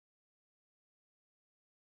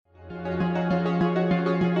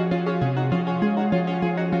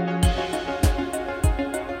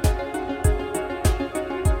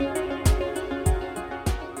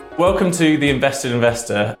Welcome to The Invested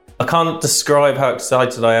Investor. I can't describe how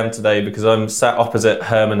excited I am today because I'm sat opposite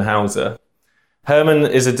Hermann Hauser. Hermann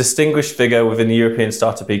is a distinguished figure within the European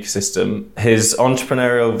startup ecosystem. His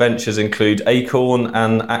entrepreneurial ventures include Acorn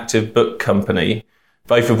and Active Book Company,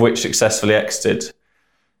 both of which successfully exited.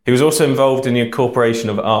 He was also involved in the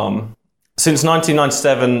incorporation of Arm. Since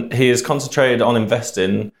 1997, he has concentrated on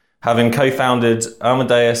investing, having co-founded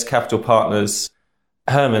Amadeus Capital Partners.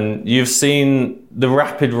 Hermann, you've seen the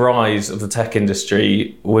rapid rise of the tech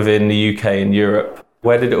industry within the UK and Europe.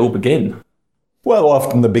 Where did it all begin? Well,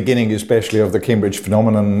 often the beginning, especially of the Cambridge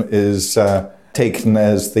phenomenon, is taken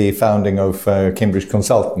as the founding of Cambridge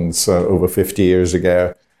Consultants over 50 years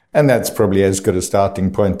ago. And that's probably as good a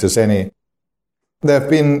starting point as any. There have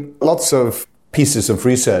been lots of pieces of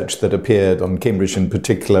research that appeared on Cambridge in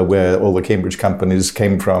particular, where all the Cambridge companies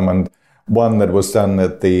came from. And one that was done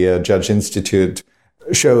at the Judge Institute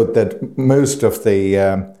showed that most of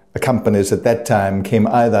the companies at that time came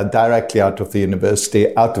either directly out of the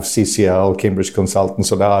university, out of CCL, Cambridge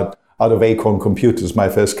Consultants, or out of Acorn Computers, my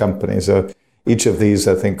first company. So each of these,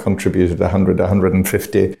 I think, contributed 100,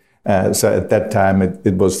 150. So at that time,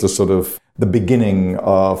 it was the sort of the beginning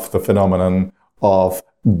of the phenomenon of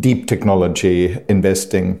deep technology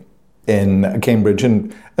investing in Cambridge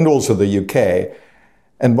and also the UK.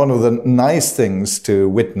 And one of the nice things to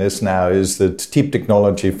witness now is that deep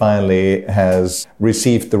technology finally has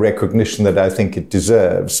received the recognition that I think it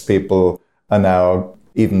deserves. People are now,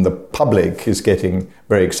 even the public is getting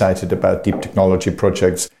very excited about deep technology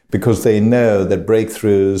projects because they know that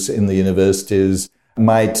breakthroughs in the universities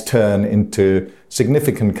might turn into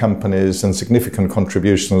significant companies and significant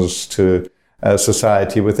contributions to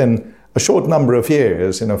society within a short number of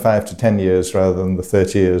years, 5 to 10 years rather than the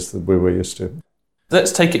 30 years that we were used to.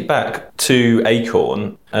 Let's take it back to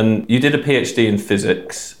Acorn, and you did a PhD in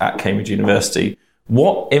physics at Cambridge University.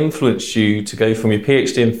 What influenced you to go from your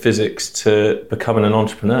PhD in physics to becoming an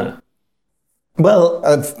entrepreneur? Well,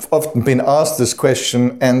 I've often been asked this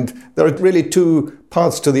question, and there are really two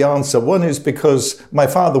parts to the answer. One is because my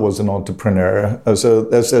father was an entrepreneur, so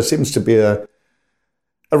there seems to be a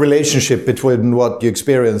relationship between what you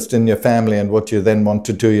experienced in your family and what you then want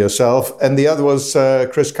to do yourself. And the other was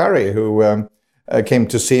Chris Curry, who came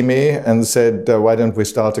to see me and said, why don't we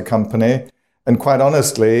start a company? And quite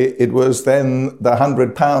honestly, it was then the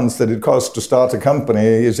 £100 that it cost to start a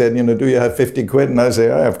company. He said, do you have 50 quid? And I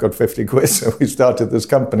say, I've got 50 quid. So we started this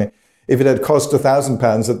company. If it had cost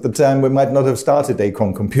 £1,000 at the time, we might not have started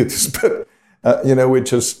Acorn Computers. But, we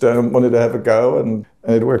just wanted to have a go, and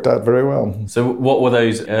it worked out very well. So what were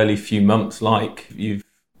those early few months like? You've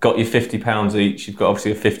got your £50 each. You've got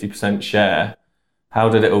obviously a 50% share. How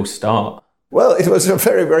did it all start? Well, it was a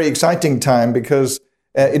very, very exciting time because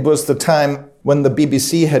it was the time when the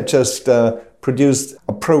BBC had just produced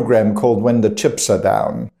a program called When the Chips Are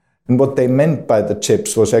Down. And what they meant by the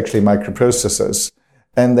chips was actually microprocessors.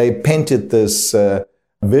 And they painted this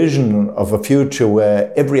vision of a future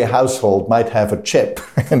where every household might have a chip,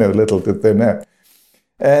 little did they know.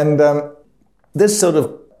 And this sort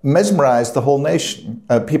of mesmerized the whole nation.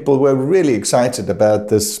 People were really excited about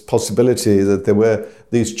this possibility that there were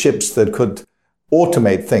these chips that could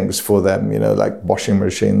automate things for them, like washing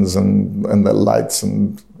machines and the lights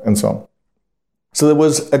and so on. So there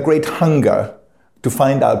was a great hunger to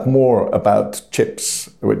find out more about chips,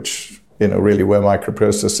 which, really were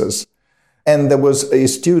microprocessors. And there was a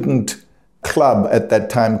student club at that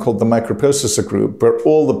time called the Microprocessor Group, where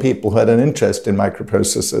all the people who had an interest in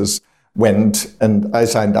microprocessors went, and I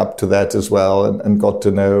signed up to that as well and got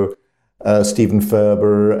to know Stephen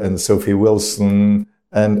Ferber and Sophie Wilson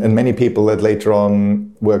and many people that later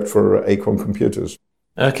on worked for Acorn Computers.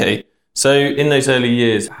 Okay, so in those early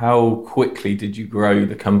years, how quickly did you grow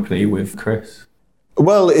the company with Chris?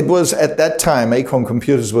 Well, it was at that time, Acorn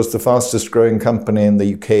Computers was the fastest growing company in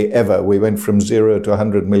the UK ever. We went from 0 to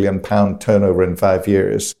 £100 million turnover in 5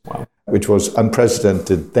 years. Wow. Which was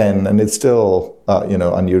unprecedented then, and it's still,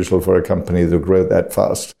 unusual for a company to grow that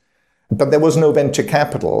fast. But there was no venture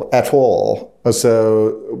capital at all.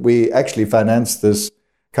 So we actually financed this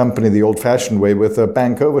company the old-fashioned way with a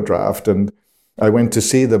bank overdraft. And I went to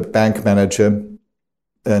see the bank manager,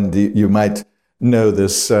 and you might know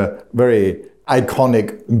this very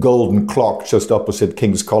iconic golden clock just opposite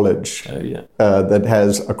King's College that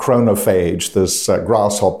has a chronophage, this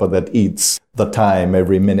grasshopper that eats the time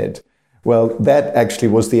every minute. Well, that actually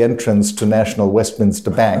was the entrance to National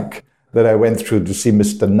Westminster Bank that I went through to see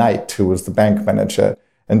Mr. Knight, who was the bank manager,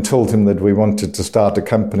 and told him that we wanted to start a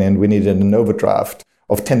company and we needed an overdraft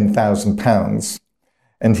of £10,000.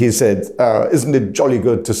 And he said, isn't it jolly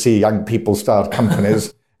good to see young people start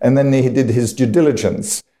companies? And then he did his due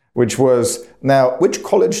diligence. which was, now, which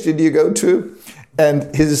college did you go to?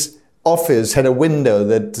 And his office had a window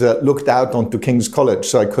that looked out onto King's College,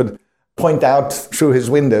 so I could point out through his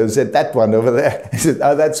windows at that one over there. He said,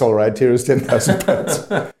 oh, that's all right, here is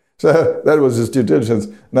 £10,000. So that was his due diligence.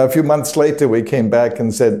 Now, a few months later, we came back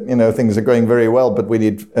and said, things are going very well, but we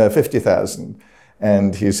need 50,000.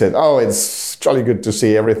 And he said, oh, it's jolly good to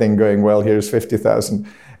see everything going well. Here's 50,000.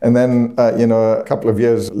 And then, a couple of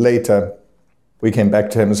years later, we came back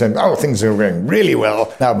to him and said, oh, things are going really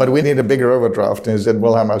well now, but we need a bigger overdraft. And he said,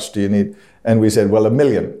 well, how much do you need? And we said, well, $1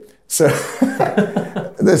 million. So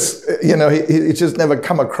this, he just never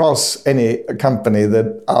come across any company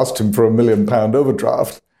that asked him for £1 million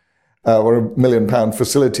overdraft or £1 million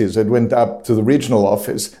facilities. It went up to the regional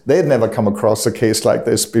office. They had never come across a case like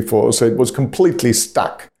this before, so it was completely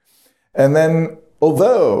stuck. And then,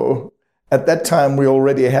 although at that time we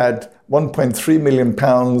already had £1.3 million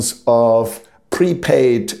of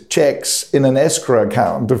prepaid checks in an escrow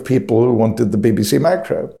account of people who wanted the BBC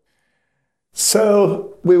Micro.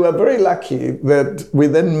 So we were very lucky that we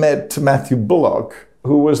then met Matthew Bullock,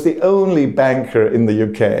 who was the only banker in the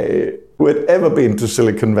UK who had ever been to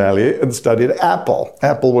Silicon Valley and studied Apple.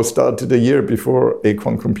 Apple was started a year before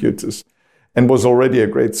Acorn Computers and was already a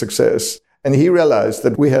great success. And he realized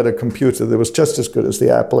that we had a computer that was just as good as the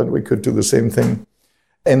Apple and we could do the same thing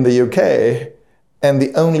in the UK. And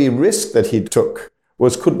the only risk that he took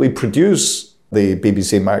was, could we produce the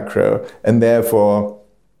BBC Micro and therefore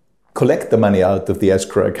collect the money out of the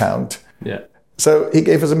escrow account? Yeah. So he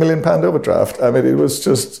gave us £1 million overdraft. I mean, it was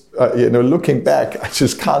just, looking back, I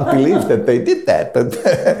just can't believe that they did that. But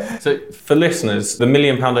so for listeners, the £1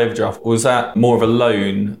 million overdraft, was that more of a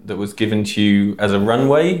loan that was given to you as a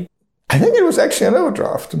runway? I think it was actually an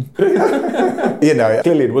overdraft.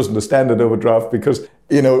 Clearly it wasn't a standard overdraft because,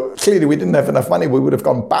 clearly we didn't have enough money. We would have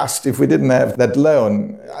gone bust if we didn't have that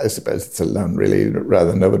loan. I suppose it's a loan really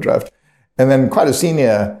rather than an overdraft. And then quite a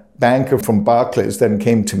senior banker from Barclays then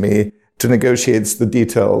came to me to negotiate the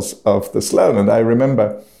details of this loan. And I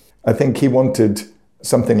remember, I think he wanted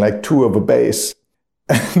something like 2 over base.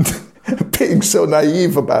 And being so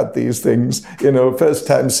naive about these things,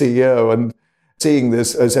 first-time CEO and seeing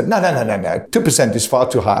this, I said, no, 2% is far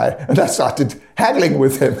too high. And I started haggling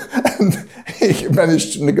with him. And he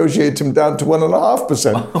managed to negotiate him down to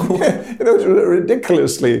 1.5%. It was a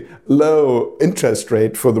ridiculously low interest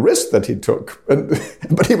rate for the risk that he took.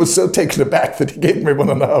 But he was so taken aback that he gave me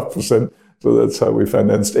 1.5%. So that's how we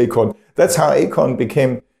financed Acorn. That's how Acorn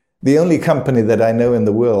became the only company that I know in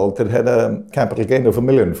the world that had a capital gain of 1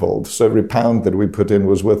 millionfold. So every pound that we put in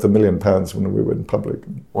was worth £1 million when we went public.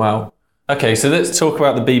 Wow. Okay, so let's talk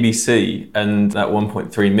about the BBC and that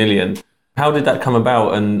 1.3 million. How did that come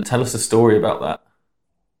about? And tell us a story about that.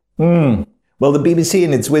 Well, the BBC,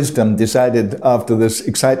 in its wisdom, decided after this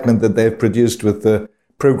excitement that they've produced with the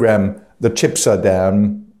program, The Chips Are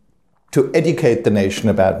Down, to educate the nation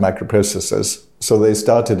about microprocessors. So they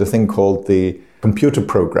started a thing called the computer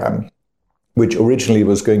program, which originally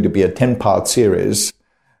was going to be a 10-part series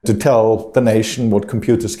to tell the nation what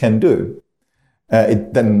computers can do.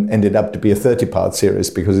 It then ended up to be a 30-part series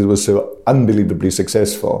because it was so unbelievably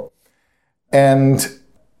successful. And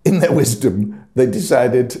in their wisdom, they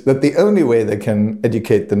decided that the only way they can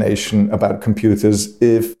educate the nation about computers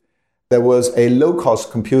if there was a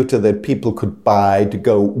low-cost computer that people could buy to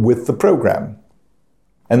go with the program.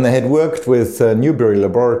 And they had worked with Newbury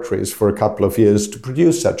Laboratories for a couple of years to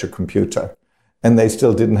produce such a computer. And they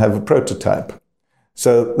still didn't have a prototype.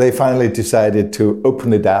 So they finally decided to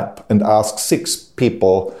open it up and ask 6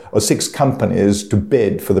 people or 6 companies to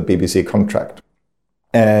bid for the BBC contract.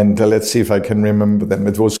 And let's see if I can remember them.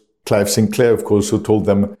 It was Clive Sinclair, of course, who told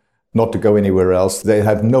them not to go anywhere else. They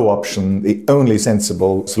had no option. The only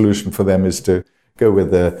sensible solution for them is to go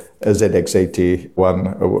with a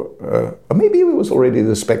ZX81, or maybe it was already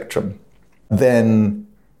the Spectrum. Then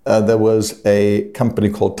there was a company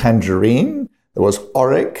called Tangerine. There was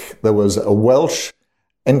Oric. There was a Welsh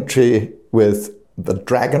entry with the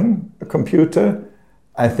Dragon computer.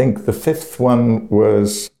 I think the 5th one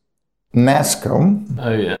was NASCOM.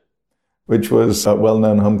 Oh, yeah. Which was a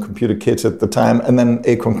well-known home computer kit at the time. And then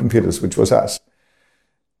Acorn Computers, which was us.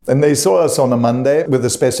 And they saw us on a Monday with a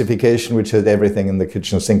specification which had everything in the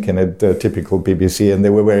kitchen sink in it, typical BBC. And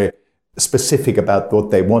they were very specific about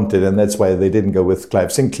what they wanted. And that's why they didn't go with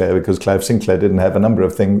Clive Sinclair, because Clive Sinclair didn't have a number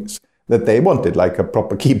of things that they wanted, like a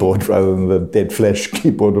proper keyboard rather than the dead flesh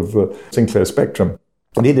keyboard of the Sinclair Spectrum.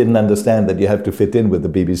 And he didn't understand that you have to fit in with the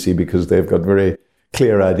BBC because they've got very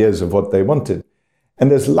clear ideas of what they wanted.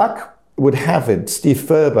 And as luck would have it, Steve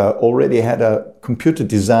Ferber already had a computer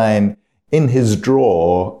design in his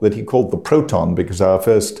drawer that he called the Proton, because our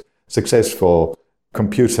first successful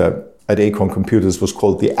computer at Acorn Computers was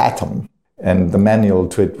called the Atom, and the manual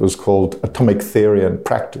to it was called Atomic Theory and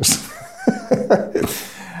Practice.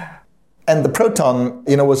 And the Proton,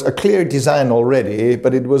 was a clear design already,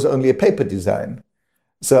 but it was only a paper design.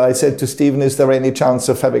 So I said to Stephen, is there any chance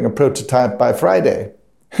of having a prototype by Friday?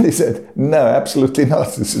 And he said, no, absolutely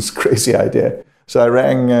not. This is a crazy idea. So I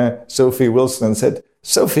rang Sophie Wilson and said,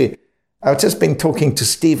 Sophie, I've just been talking to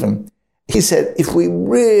Stephen. He said, if we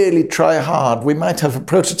really try hard, we might have a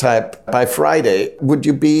prototype by Friday. Would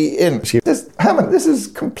you be in? She says, Hermann, this is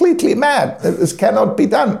completely mad. This cannot be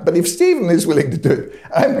done. But if Stephen is willing to do it,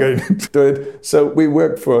 I'm going to do it. So we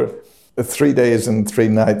worked for 3 days and 3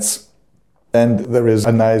 nights. And there is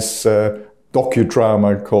a nice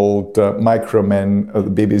docudrama called Micromen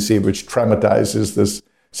of the BBC, which dramatizes this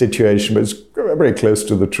situation, but it's very close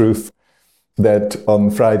to the truth, that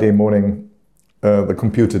on Friday morning, the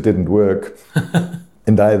computer didn't work.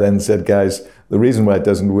 And I then said, guys, the reason why it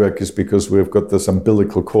doesn't work is because we've got this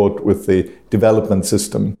umbilical cord with the development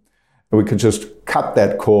system. And we could just cut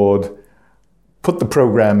that cord, put the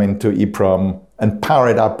program into EEPROM, and power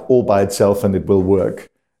it up all by itself, and it will work.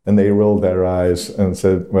 And they rolled their eyes and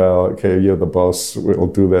said, well, okay, you're the boss, we'll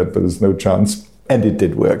do that, but there's no chance. And it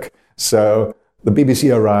did work. So the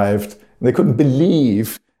BBC arrived, and they couldn't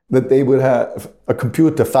believe that they would have a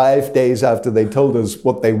computer 5 days after they told us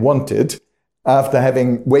what they wanted, after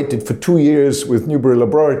having waited for 2 years with Newbury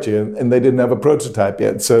Laboratory, and they didn't have a prototype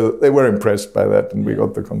yet. So they were impressed by that, and we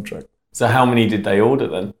got the contract. So how many did they order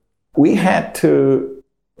then? We had to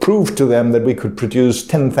prove to them that we could produce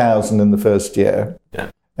 10,000 in the first year. Yeah.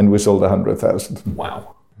 And we sold 100,000.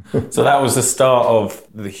 Wow. So that was the start of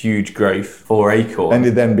the huge growth for Acorn. And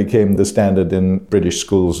it then became the standard in British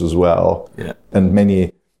schools as well. Yeah. And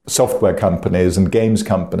many software companies and games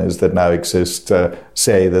companies that now exist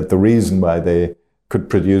say that the reason why they could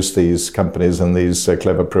produce these companies and these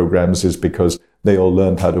clever programs is because they all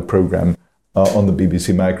learned how to program on the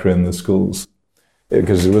BBC Micro in the schools.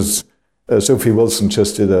 Because it was, Sophie Wilson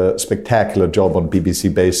just did a spectacular job on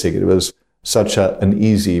BBC Basic. It was such an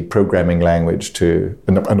easy programming language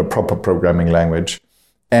and a proper programming language.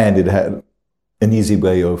 And it had an easy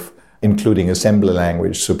way of including assembler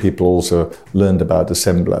language, so people also learned about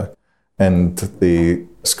assembler. And the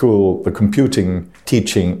school, the computing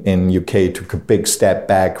teaching in UK took a big step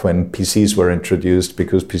back when PCs were introduced,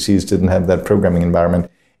 because PCs didn't have that programming environment.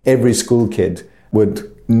 Every school kid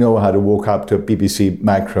would know how to walk up to a BBC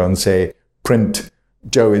Micro and say, print,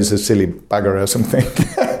 Joe is a silly bugger or something.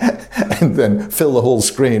 And then fill the whole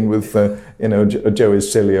screen with, Joe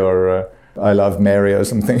is silly or I love Mary or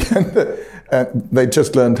something. And they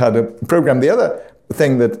just learned how to program. The other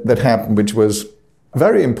thing that happened, which was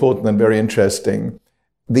very important and very interesting,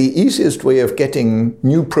 the easiest way of getting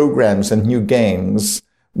new programs and new games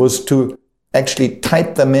was to actually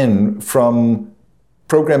type them in from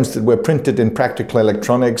programs that were printed in Practical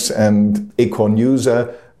Electronics and Acorn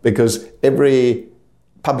User, because every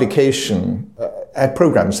publication had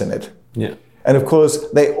programs in it. Yeah. And of course,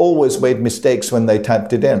 they always made mistakes when they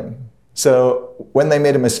typed it in. So when they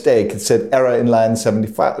made a mistake, it said error in line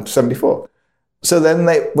 74. So then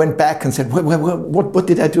they went back and said, what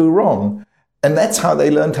did I do wrong? And that's how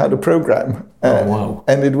they learned how to program. Wow.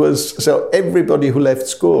 And it was, so everybody who left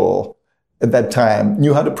school at that time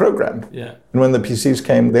knew how to program. Yeah. And when the PCs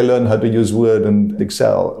came, they learned how to use Word and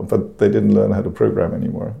Excel, but they didn't learn how to program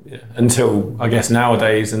anymore. Yeah. Until, I guess,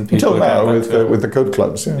 nowadays. And people until now, with the code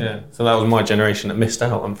clubs. Yeah. Yeah. So that was my generation that missed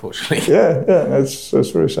out, unfortunately. Yeah, that's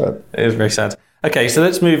very sad. It is very sad. Okay, so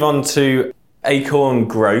let's move on to Acorn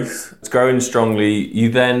growth. It's growing strongly. You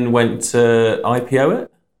then went to IPO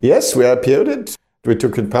it? Yes, we IPO'd it. We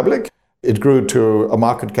took it public. It grew to a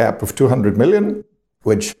market cap of 200 million,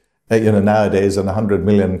 which, nowadays on 100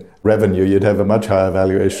 million revenue, you'd have a much higher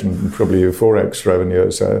valuation, probably a 4x revenue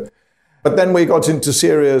or so. But then we got into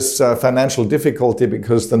serious financial difficulty,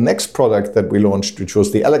 because the next product that we launched, which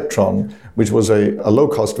was the Electron, which was a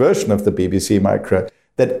low-cost version of the BBC Micro,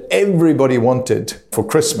 that everybody wanted for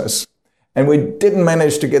Christmas. And we didn't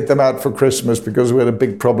manage to get them out for Christmas because we had a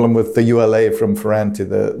big problem with the ULA from Ferranti,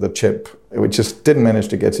 the chip. We just didn't manage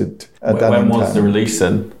to get it done in time. When was the release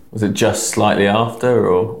then? Was it just slightly after,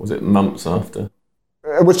 or was it months after?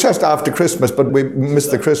 It was just after Christmas, but we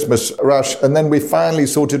missed the Christmas rush. And then we finally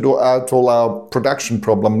sorted out all our production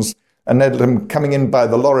problems and had them coming in by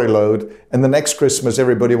the lorry load. And the next Christmas,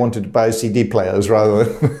 everybody wanted to buy CD players rather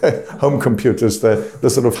than home computers. The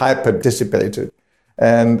sort of hype had dissipated.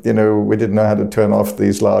 And, we didn't know how to turn off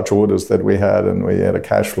these large orders that we had, and we had a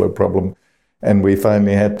cash flow problem. And we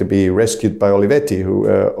finally had to be rescued by Olivetti, who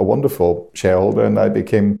were a wonderful shareholder, and I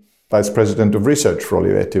became vice president of research for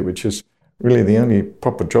Olivetti, which is really the only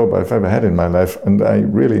proper job I've ever had in my life. And I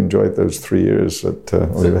really enjoyed those 3 years at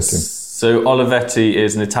Olivetti. So Olivetti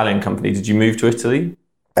is an Italian company. Did you move to Italy?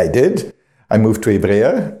 I did. I moved to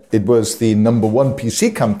Ivrea. It was the number one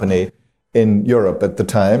PC company in Europe at the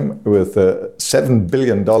time, with a $7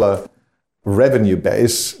 billion revenue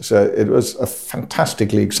base. So it was a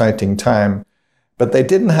fantastically exciting time. But they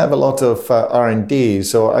didn't have a lot of R&D,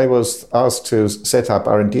 so I was asked to set up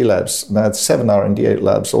R&D labs. And I had 7 R&D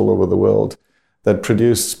labs all over the world that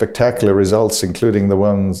produced spectacular results, including the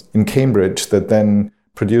ones in Cambridge that then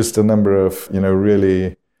produced a number of,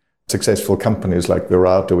 really successful companies like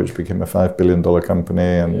Verata, which became a $5 billion company.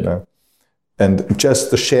 And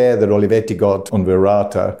just the share that Olivetti got on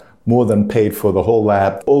Verata more than paid for the whole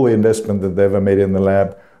lab, all the investment that they ever made in the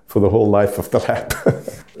lab for the whole life of the lab.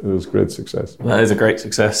 It was great success. That is a great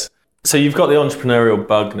success. So you've got the entrepreneurial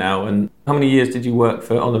bug now, and how many years did you work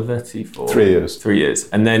for Olivetti for? 3 years. 3 years.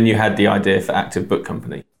 And then you had the idea for Active Book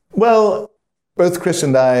Company. Well, both Chris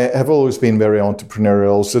and I have always been very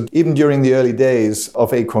entrepreneurial. So even during the early days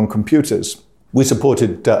of Acorn Computers, we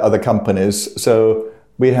supported other companies. So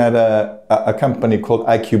we had a company called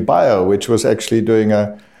IQ Bio, which was actually doing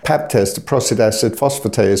a PAP test, a prostate acid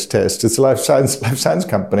phosphatase test. It's a life science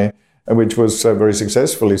company, which was very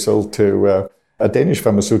successfully sold to a Danish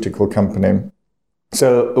pharmaceutical company.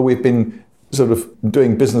 So we've been sort of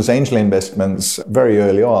doing business angel investments very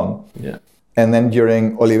early on. Yeah. And then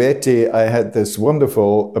during Olivetti, I had this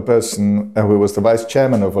wonderful person who was the vice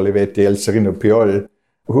chairman of Olivetti, El Serino Piol,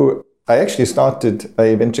 who I actually started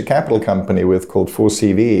a venture capital company with called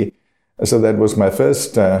 4CV. So that was my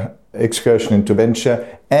first excursion into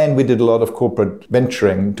venture. And we did a lot of corporate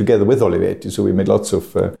venturing together with Olivetti. So we made lots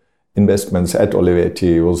of investments at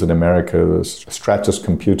Olivetti, also in America. Stratus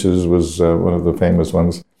Computers was one of the famous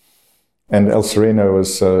ones. And El Serino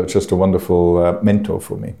was just a wonderful mentor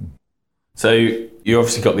for me. So you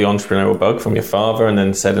obviously got the entrepreneurial bug from your father and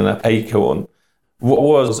then setting up Acorn. What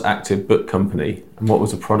was Active Book Company and what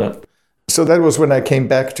was the product? So that was when I came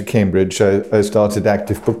back to Cambridge. I started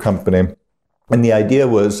Active Book Company. And the idea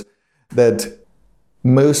was that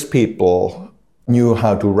most people knew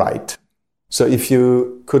how to write. So if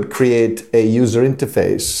you could create a user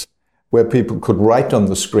interface where people could write on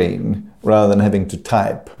the screen rather than having to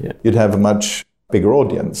type, you'd have a much bigger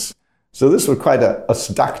audience. So this was quite a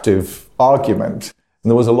seductive argument.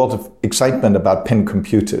 And there was a lot of excitement about pen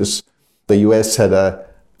computers. The US had a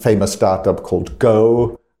famous startup called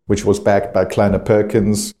Go, which was backed by Kleiner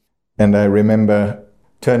Perkins. And I remember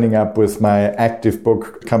turning up with my Active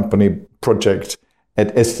Book Company project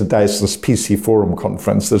at Esther Dyson's PC Forum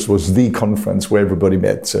conference. This was the conference where everybody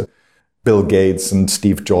met. So Bill Gates and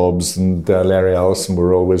Steve Jobs and Larry Ellison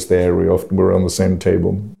were always there. We often were on the same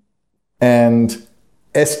table. And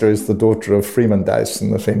Esther is the daughter of Freeman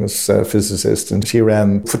Dyson, the famous physicist, and she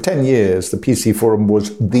ran for 10 years. The PC Forum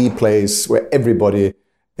was the place where everybody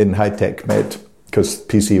in high-tech met, because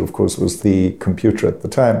PC, of course, was the computer at the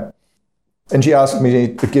time. And she asked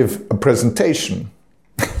me to give a presentation.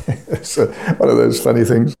 So one of those funny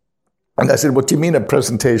things. And I said, what do you mean a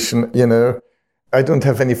presentation? I don't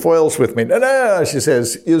have any foils with me. No, she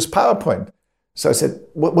says, use PowerPoint. So I said,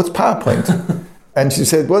 what's PowerPoint? And she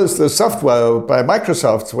said, well, it's the software by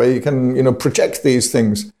Microsoft where you can, project these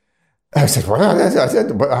things. I said, well,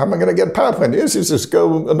 how am I going to get PowerPoint? Yes, you just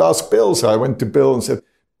go and ask Bill. So I went to Bill and said,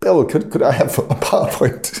 Bill, could I have a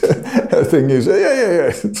PowerPoint thing? He said,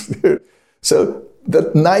 yeah. So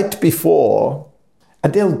the night before,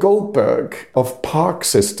 Adele Goldberg of Park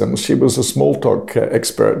Systems, she was a Smalltalk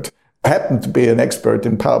expert, happened to be an expert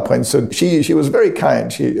in PowerPoint. So she was very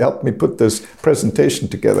kind. She helped me put this presentation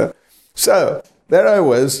together. So there I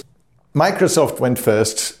was. Microsoft went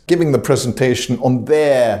first, giving the presentation on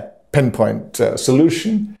their pinpoint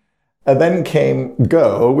solution. And then came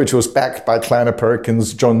Go, which was backed by Kleiner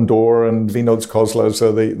Perkins, John Doerr, and Vinod Khosla.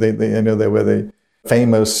 So they were the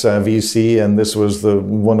famous VC, and this was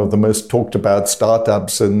one of the most talked about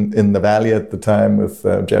startups in the Valley at the time with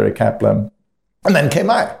Jerry Kaplan. And then came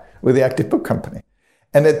I with the Active Book Company.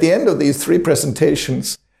 And at the end of these 3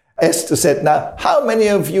 presentations, Esther said, now, how many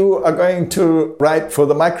of you are going to write for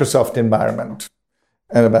the Microsoft environment?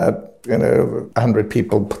 And about 100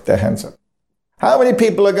 people put their hands up. How many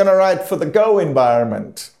people are going to write for the Go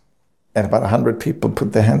environment? And about 100 people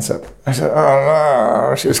put their hands up. I said, oh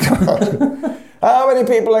no, she was going on. How many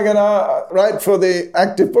people are going to write for the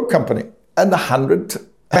Active Book Company? And 100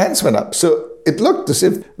 hands went up. So it looked as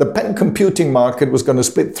if the pen computing market was going to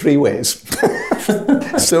split 3 ways.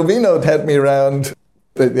 So Vinod had me around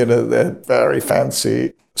that very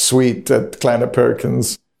fancy suite at Kleiner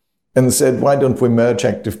Perkins, and said, why don't we merge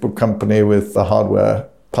Active Book Company with the hardware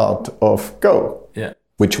part of Go? Yeah.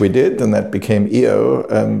 Which we did, and that became EO,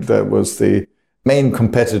 and that was the main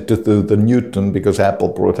competitor to the Newton, because Apple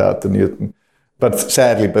brought out the Newton. But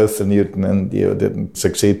sadly, both the Newton and EO didn't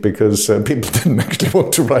succeed because people didn't actually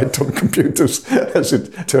want to write on computers. As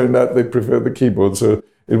it turned out, they preferred the keyboard. So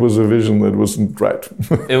it was a vision that wasn't right.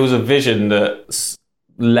 It was a vision that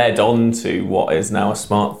led on to what is now a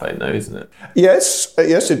smartphone, though, isn't it? Yes,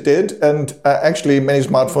 it did. And actually, many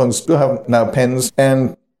smartphones do have now pens.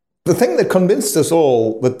 And the thing that convinced us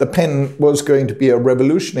all that the pen was going to be a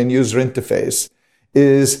revolution in user interface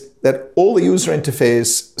is that all the user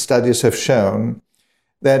interface studies have shown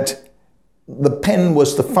that the pen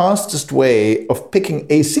was the fastest way of picking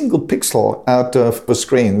a single pixel out of a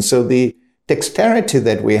screen. So the dexterity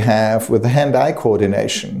that we have with the hand-eye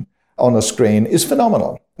coordination on a screen is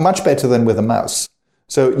phenomenal, much better than with a mouse.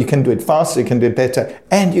 So you can do it faster, you can do it better,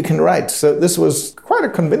 and you can write. So this was quite a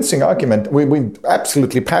convincing argument. We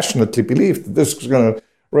absolutely passionately believed that this was going to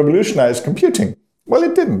revolutionize computing. Well,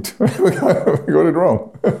 it didn't. We got it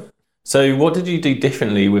wrong. So what did you do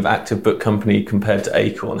differently with Active Book Company compared to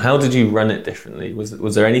Acorn? How did you run it differently?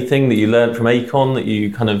 Was there anything that you learned from Acorn that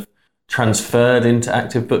you kind of transferred into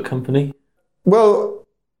Active Book Company? Well,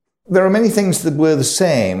 there are many things that were the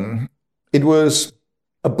same. It was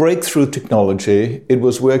a breakthrough technology. It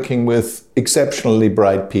was working with exceptionally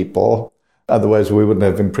bright people. Otherwise, we wouldn't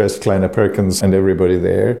have impressed Kleiner Perkins and everybody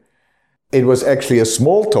there. It was actually a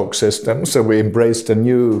small talk system, so we embraced a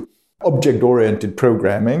new object-oriented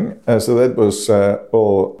programming. So that was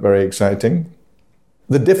all very exciting.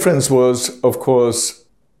 The difference was, of course,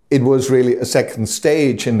 it was really a second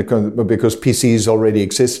stage because PCs already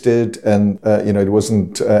existed, and it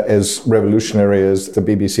wasn't as revolutionary as the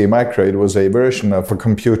BBC Micro. It was a version of a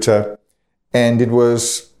computer, and it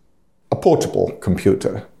was a portable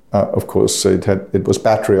computer. Of course, so it was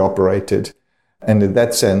battery operated. And in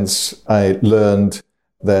that sense, I learned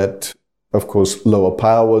that, of course, lower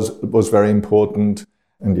power was very important.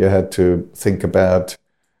 And you had to think about,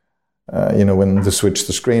 when to switch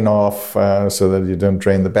the screen off so that you don't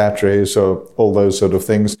drain the battery. So all those sort of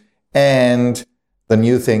things. And the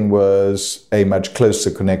new thing was a much closer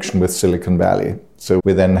connection with Silicon Valley. So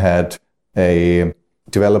we then had a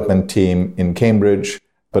development team in Cambridge,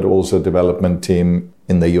 but also a development team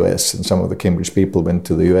in the US. And some of the Cambridge people went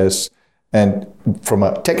to the US. And from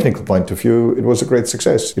a technical point of view, it was a great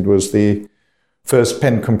success. It was the first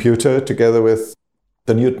pen computer together with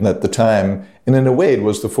the Newton at the time. And in a way, it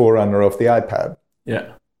was the forerunner of the iPad.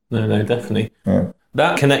 Yeah, no, definitely. Yeah.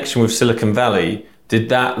 That connection with Silicon Valley, did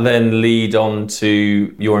that then lead on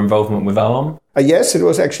to your involvement with ARM? Yes, it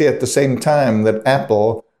was actually at the same time that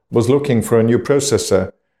Apple was looking for a new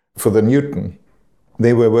processor for the Newton.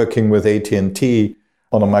 They were working with AT&T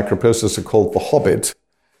on a microprocessor called the Hobbit.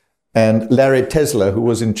 And Larry Tesler, who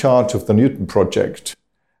was in charge of the Newton project,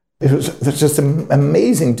 it was just an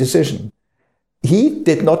amazing decision. He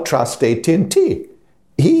did not trust AT&T.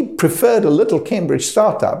 He preferred a little Cambridge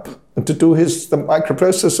startup to do the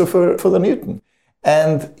microprocessor for the Newton.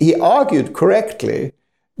 And he argued correctly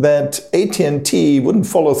that AT&T wouldn't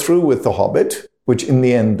follow through with the Hobbit, which in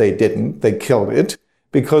the end they didn't. They killed it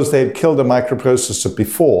because they'd killed a microprocessor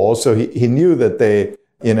before. So he knew that they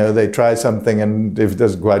try something, and if it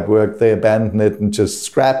doesn't quite work, they abandon it and just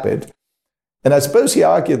scrap it. And I suppose he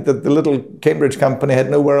argued that the little Cambridge company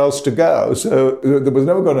had nowhere else to go, so there was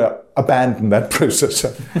never going to abandon that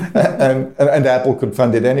processor. and Apple could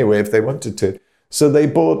fund it anyway if they wanted to. So they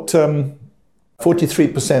bought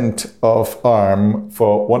 43% of ARM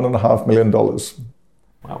for $1.5 million.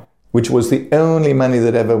 Wow. Which was the only money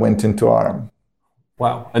that ever went into ARM.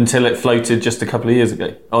 Wow. Until it floated just a couple of years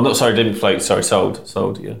ago. Oh, no, sorry, didn't float. Sorry,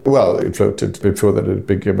 sold, yeah. Well, it floated before that it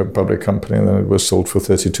became a public company, and then it was sold for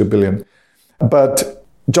 $32 billion. But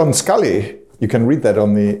John Scully, you can read that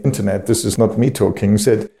on the internet, this is not me talking,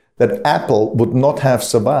 said that Apple would not have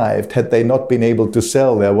survived had they not been able to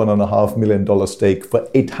sell their $1.5 million stake for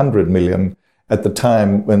 $800 million at the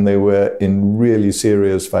time when they were in really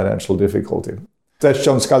serious financial difficulty. That's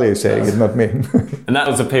John Scully saying it, not me. And that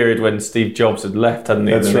was a period when Steve Jobs had left, hadn't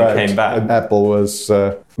he? That's and right. He came back. And Apple was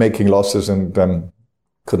making losses and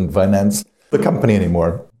couldn't finance the company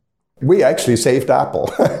anymore. We actually saved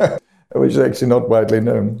Apple, which is actually not widely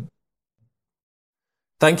known.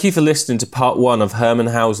 Thank you for listening to part 1 of Hermann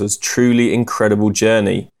Hauser's truly incredible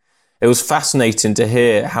journey. It was fascinating to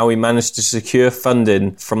hear how he managed to secure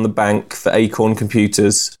funding from the bank for Acorn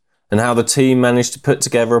computers, and how the team managed to put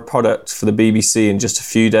together a product for the BBC in just a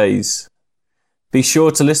few days. Be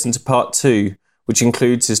sure to listen to part 2, which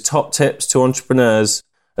includes his top tips to entrepreneurs,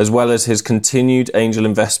 as well as his continued angel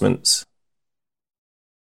investments.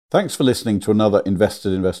 Thanks for listening to another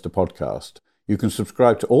Invested Investor podcast. You can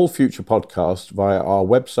subscribe to all future podcasts via our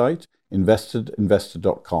website,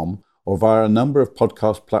 investedinvestor.com, or via a number of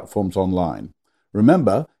podcast platforms online.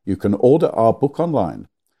 Remember, you can order our book online.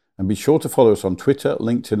 And be sure to follow us on Twitter,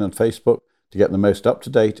 LinkedIn, and Facebook to get the most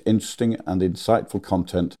up-to-date, interesting, and insightful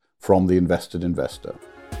content from the Invested Investor.